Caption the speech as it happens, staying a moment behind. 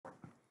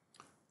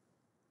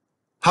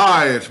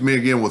Hi, it's me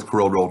again with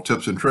CorelDraw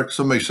tips and tricks.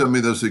 Somebody sent me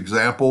this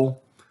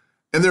example,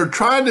 and they're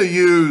trying to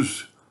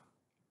use,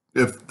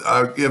 if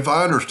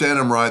I understand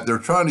them right, they're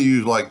trying to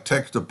use like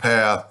text to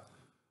path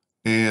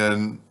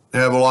and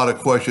have a lot of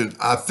questions.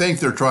 I think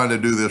they're trying to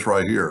do this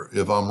right here.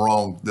 If I'm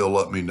wrong, they'll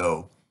let me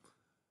know.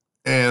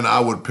 And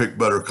I would pick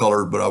better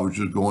colors, but I was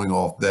just going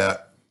off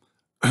that.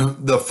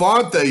 The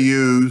font they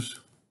use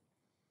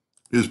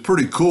is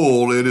pretty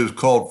cool. It is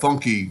called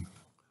Funky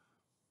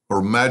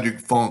or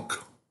Magic Funk.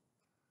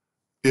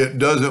 It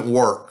doesn't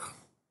work.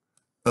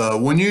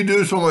 When you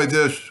do something like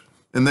this,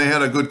 and they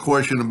had a good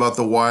question about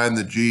the Y and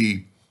the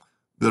G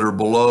that are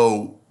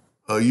below,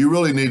 you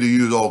really need to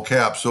use all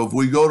caps. So if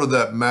we go to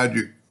that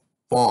Magic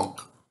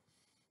Funk,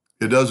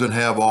 it doesn't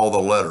have all the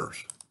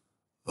letters.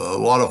 A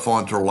lot of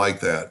fonts are like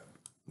that,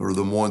 or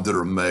the ones that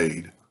are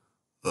made.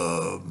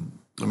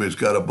 It's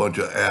got a bunch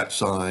of @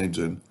 signs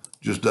and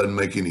just doesn't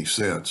make any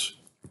sense.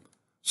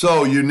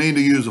 So you need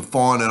to use a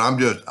font,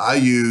 and I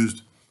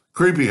used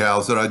Creepy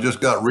House that I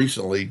just got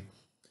recently,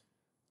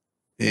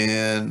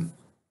 and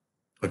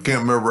I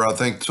can't remember. I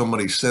think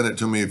somebody sent it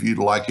to me. If you'd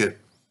like it,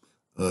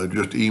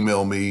 just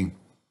email me,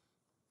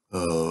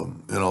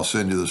 and I'll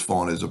send you this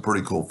font. It's a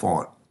pretty cool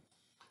font.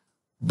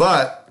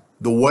 But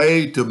the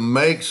way to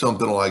make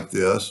something like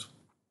this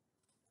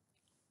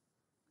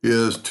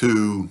is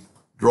to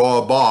draw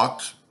a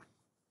box.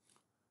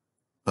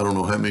 I don't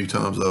know how many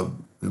times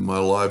in my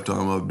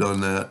lifetime I've done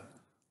that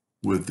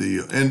with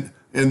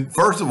and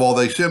first of all,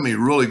 they sent me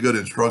really good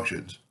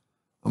instructions.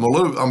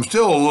 I'm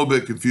still a little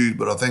bit confused,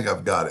 but I think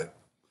I've got it.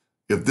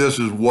 If this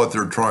is what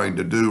they're trying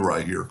to do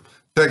right here.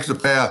 Text to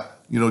path,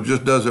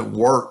 just doesn't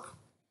work,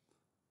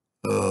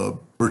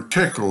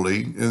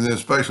 particularly, and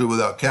especially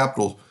without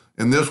capitals.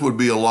 And this would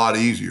be a lot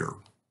easier.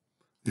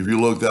 If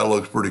you look, that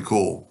looks pretty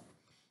cool.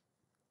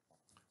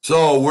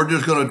 So we're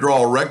just going to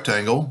draw a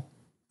rectangle.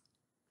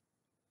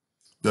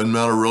 Doesn't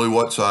matter really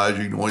what size.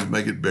 You can always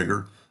make it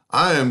bigger.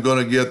 I am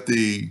going to get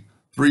the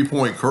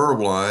 3-point curve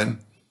line,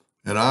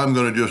 and I'm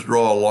going to just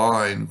draw a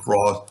line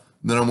across,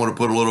 and then I'm going to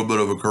put a little bit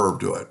of a curve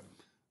to it.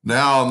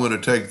 Now I'm going to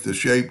take the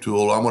shape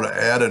tool. I'm going to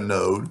add a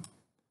node.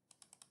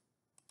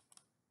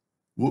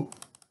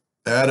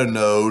 Add a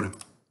node,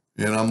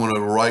 and I'm going to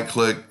right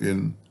click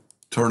and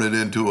turn it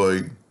into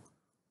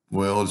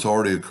it's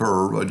already a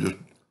curve. I just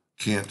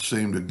can't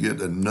seem to get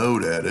a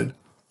node added.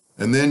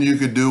 And then you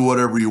could do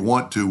whatever you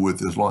want to with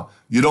this line.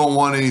 You don't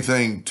want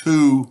anything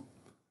too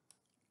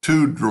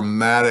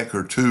dramatic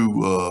or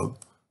too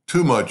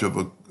much of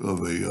a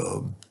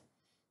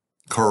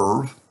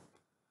curve.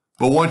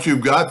 But once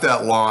you've got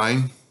that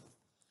line,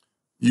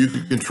 you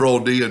can Control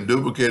D and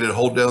duplicate it,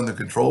 hold down the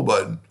control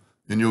button,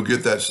 and you'll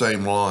get that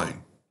same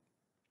line.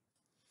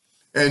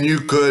 And you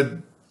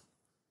could,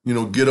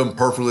 get them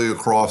perfectly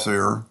across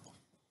there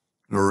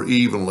or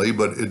evenly,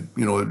 but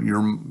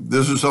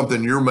this is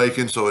something you're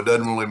making, so it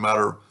doesn't really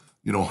matter,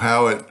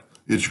 how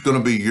it's going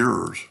to be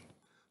yours.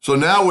 So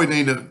now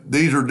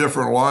these are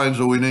different lines,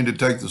 so we need to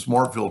take the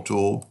Smart Fill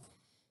tool.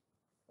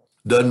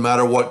 Doesn't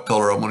matter what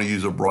color. I'm going to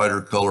use a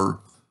brighter color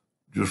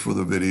just for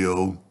the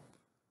video.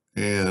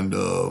 And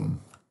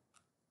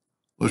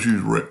let's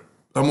use red.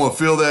 I'm going to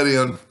fill that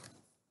in,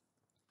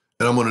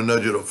 and I'm going to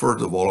nudge it up.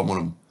 First of all, I'm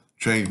going to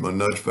change my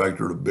nudge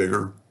factor to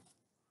bigger,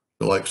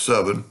 to like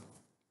 7.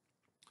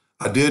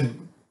 I did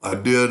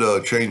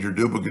change your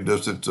duplicate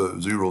distance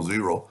to 0,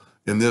 0.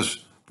 In this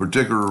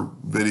particular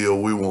video,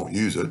 we won't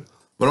use it.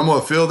 But I'm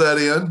going to fill that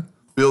in,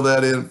 fill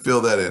that in,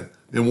 fill that in.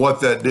 And what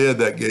that did,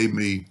 that gave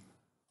me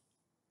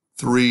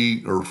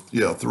 3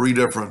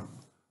 different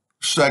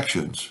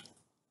sections.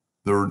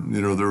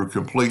 They're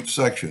complete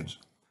sections.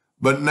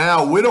 But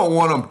now we don't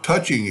want them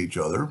touching each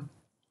other.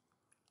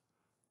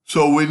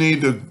 So we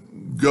need to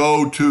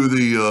go to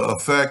the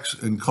effects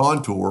and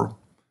contour,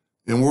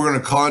 and we're going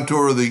to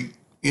contour the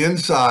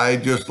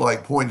inside just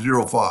like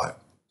 0.05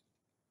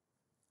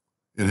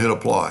 and hit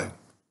apply.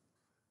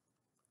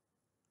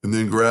 And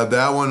then grab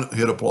that one,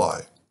 hit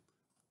apply.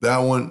 That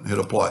one, hit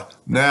apply.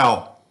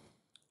 Now,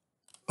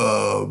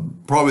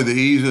 probably the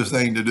easiest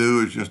thing to do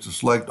is just to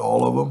select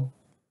all of them.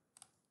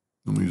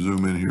 Let me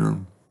zoom in here.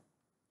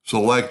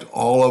 Select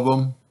all of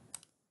them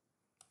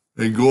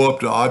and go up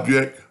to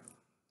Object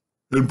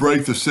and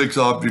break the 6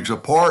 objects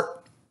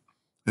apart,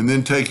 and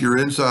then take your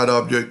inside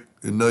object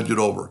and nudge it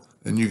over.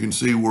 And you can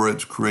see where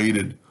it's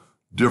created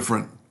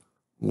different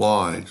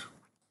lines.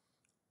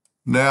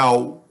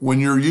 Now, when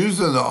you're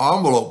using the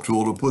envelope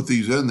tool to put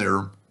these in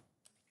there,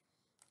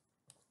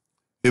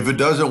 if it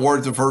doesn't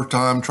work the first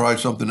time, try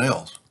something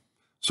else.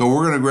 So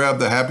we're going to grab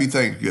the Happy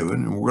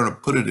Thanksgiving, and we're going to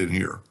put it in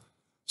here.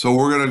 So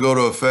we're going to go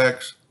to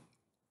Effects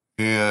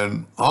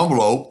and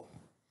Envelope,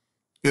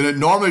 and it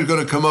normally is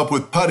going to come up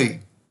with Putty.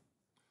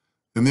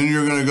 And then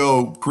you're going to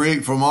go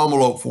Create from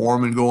Envelope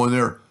Form and go in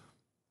there.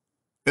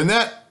 And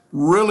that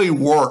really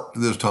worked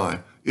this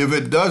time. If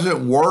it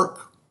doesn't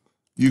work,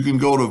 you can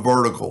go to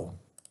Vertical.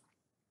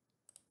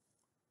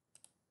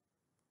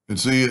 And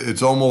see,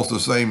 it's almost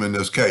the same in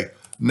this case.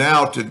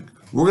 Now,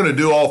 we're going to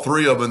do all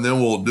 3 of them, and then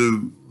we'll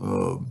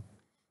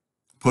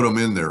put them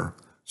in there.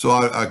 So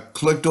I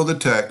clicked on the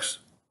text,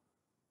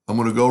 I'm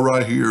going to go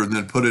right here and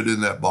then put it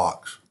in that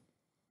box.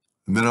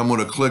 And then I'm going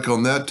to click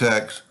on that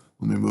text.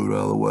 Let me move it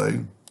out of the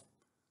way.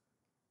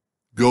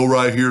 Go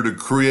right here to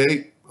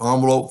create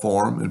envelope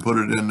form and put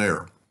it in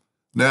there.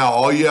 Now,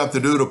 all you have to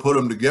do to put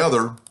them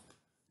together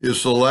is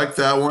select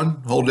that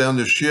one, hold down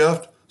the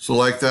shift,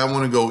 select that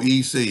one and go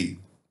EC.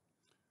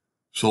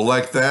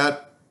 Select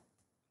that,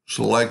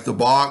 select the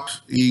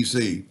box,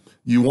 EC.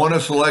 You want to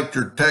select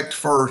your text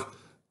first.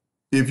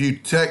 If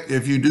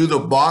you do the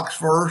box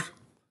first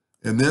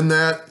and then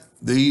that,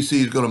 the EC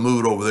is going to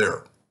move it over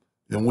there.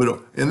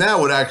 And that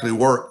would actually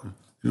work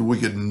because we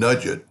could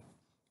nudge it,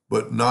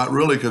 but not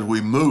really because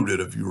we moved it,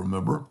 if you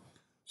remember.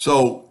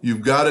 So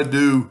you've got to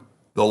do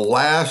the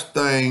last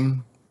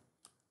thing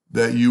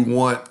that you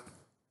want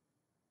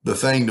the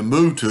thing to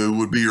move to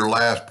would be your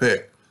last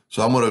pick.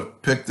 So I'm going to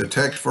pick the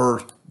text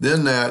first,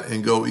 then that,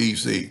 and go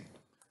EC.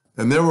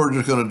 And then we're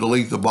just going to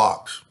delete the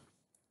box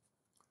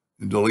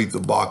and delete the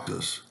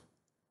boxes.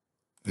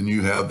 And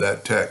you have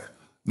that text.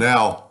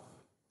 Now,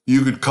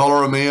 you could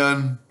color them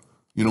in,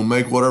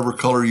 make whatever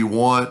color you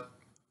want.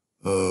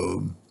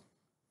 You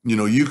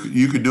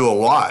could do a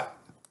lot.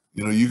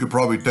 You could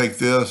probably take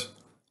this.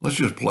 Let's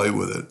just play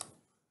with it.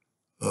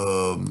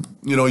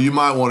 You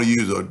might want to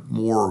use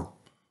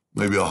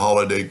maybe a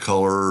holiday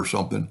color or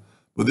something.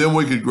 But then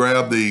we could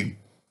grab the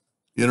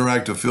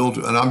interactive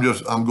filter, and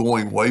I'm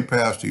going way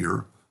past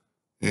here.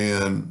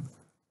 And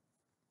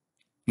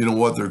you know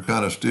what? They're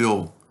kind of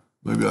still,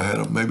 maybe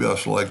I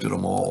selected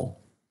them all.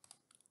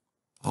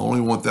 I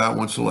only want that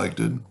one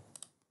selected.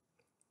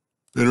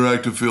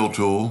 Interactive fill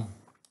tool.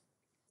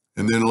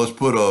 And then let's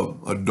put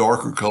a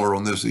darker color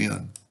on this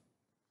end.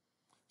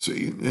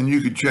 See, and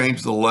you could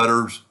change the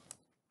letters.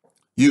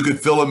 You could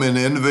fill them in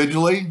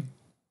individually.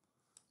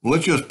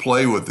 Let's just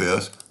play with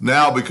this.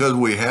 Now, because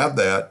we have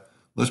that,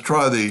 let's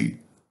try the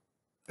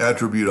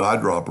attribute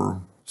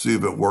eyedropper, see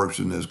if it works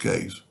in this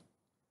case.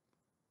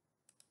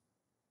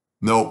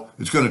 No,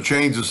 it's going to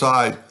change the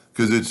size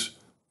because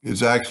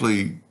it's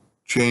actually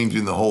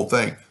changing the whole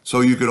thing.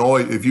 So you can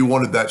always, if you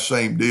wanted that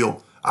same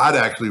deal, I'd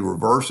actually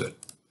reverse it.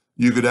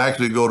 You could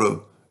actually go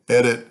to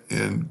edit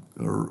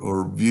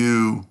or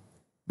view,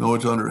 no,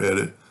 it's under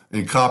edit,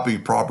 and copy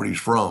properties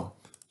from.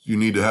 You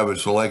need to have it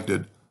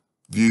selected,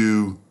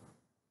 view,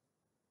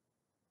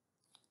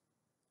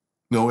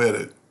 no,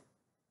 edit,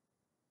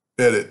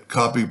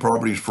 copy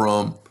properties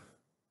from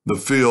the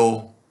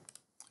fill,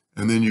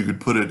 and then you could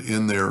put it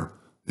in there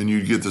and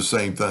you'd get the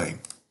same thing.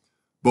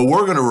 But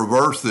we're going to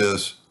reverse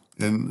this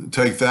and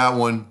take that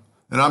one,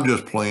 and I'm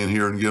just playing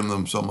here and giving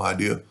them some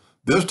idea.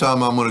 This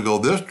time I'm going to go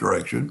this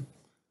direction,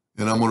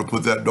 and I'm going to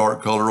put that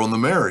dark color on the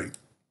Mary.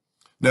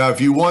 Now, if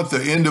you want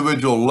the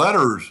individual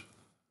letters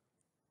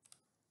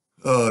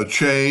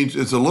changed,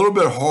 it's a little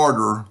bit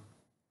harder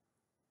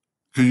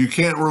because you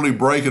can't really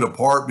break it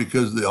apart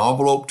because the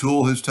envelope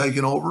tool has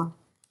taken over.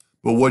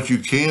 But what you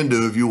can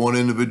do, if you want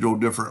individual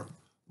different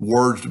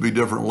words to be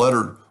different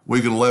letters, we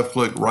can left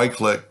click, right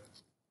click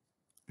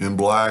in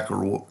black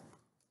or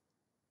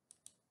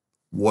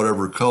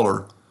whatever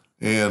color.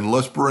 And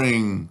let's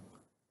bring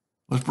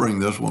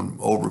this one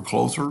over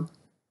closer.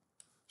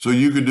 So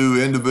you could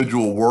do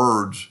individual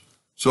words.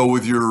 So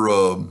with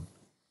your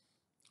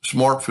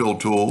Smart Fill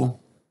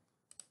tool,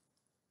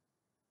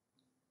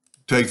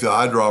 take the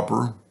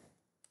eyedropper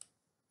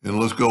and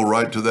let's go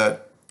right to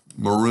that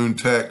maroon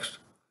text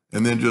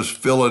and then just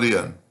fill it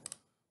in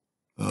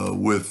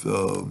with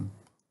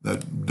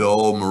that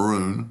dull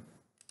maroon,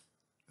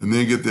 and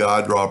then get the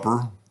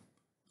eyedropper.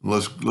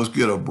 Let's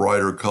get a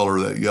brighter color,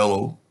 that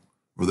yellow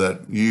or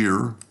that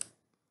year.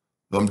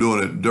 I'm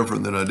doing it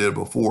different than I did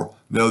before.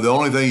 Now, the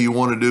only thing you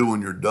want to do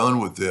when you're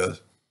done with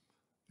this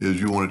is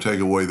you want to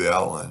take away the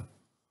outline.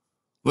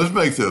 Let's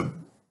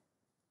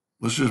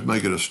just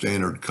make it a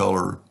standard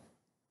color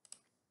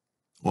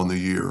on the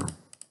year.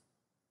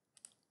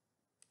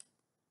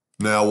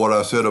 Now, what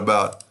I said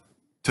about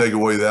take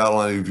away the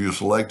outline, if you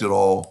select it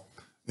all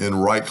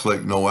and right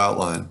click no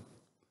outline,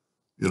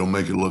 it'll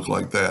make it look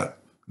like that.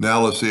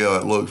 Now let's see how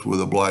it looks with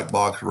a black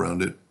box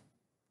around it.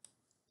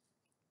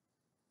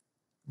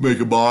 Make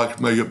a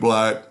box, make it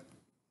black,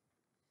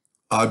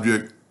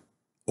 object,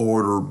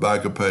 order,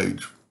 back a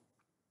page.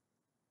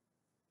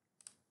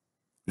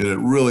 And it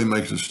really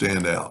makes it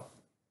stand out.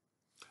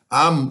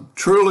 I'm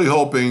truly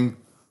hoping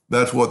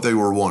that's what they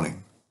were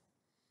wanting.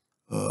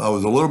 I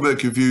was a little bit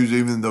confused,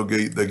 even though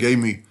they gave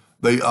me,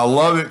 I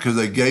love it because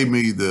they gave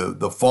me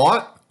the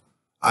font.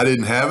 I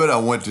didn't have it. I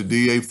went to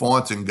DA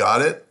Fonts and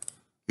got it.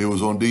 It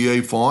was on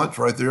DA Fonts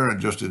right there, and I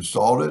just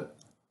installed it.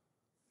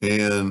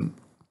 And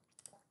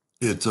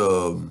it's,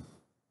 now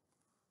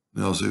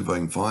I'll see if I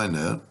can find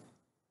that.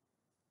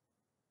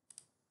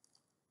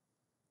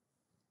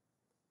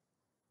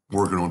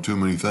 Working on too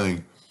many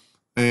things.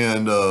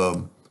 And,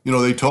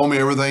 they told me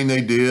everything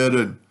they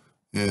did,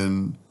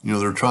 and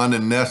they're trying to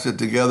nest it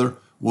together.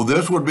 Well,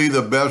 this would be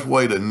the best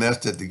way to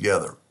nest it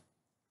together.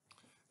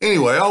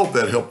 Anyway, I hope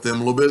that helped them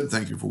a little bit.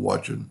 Thank you for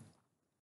watching.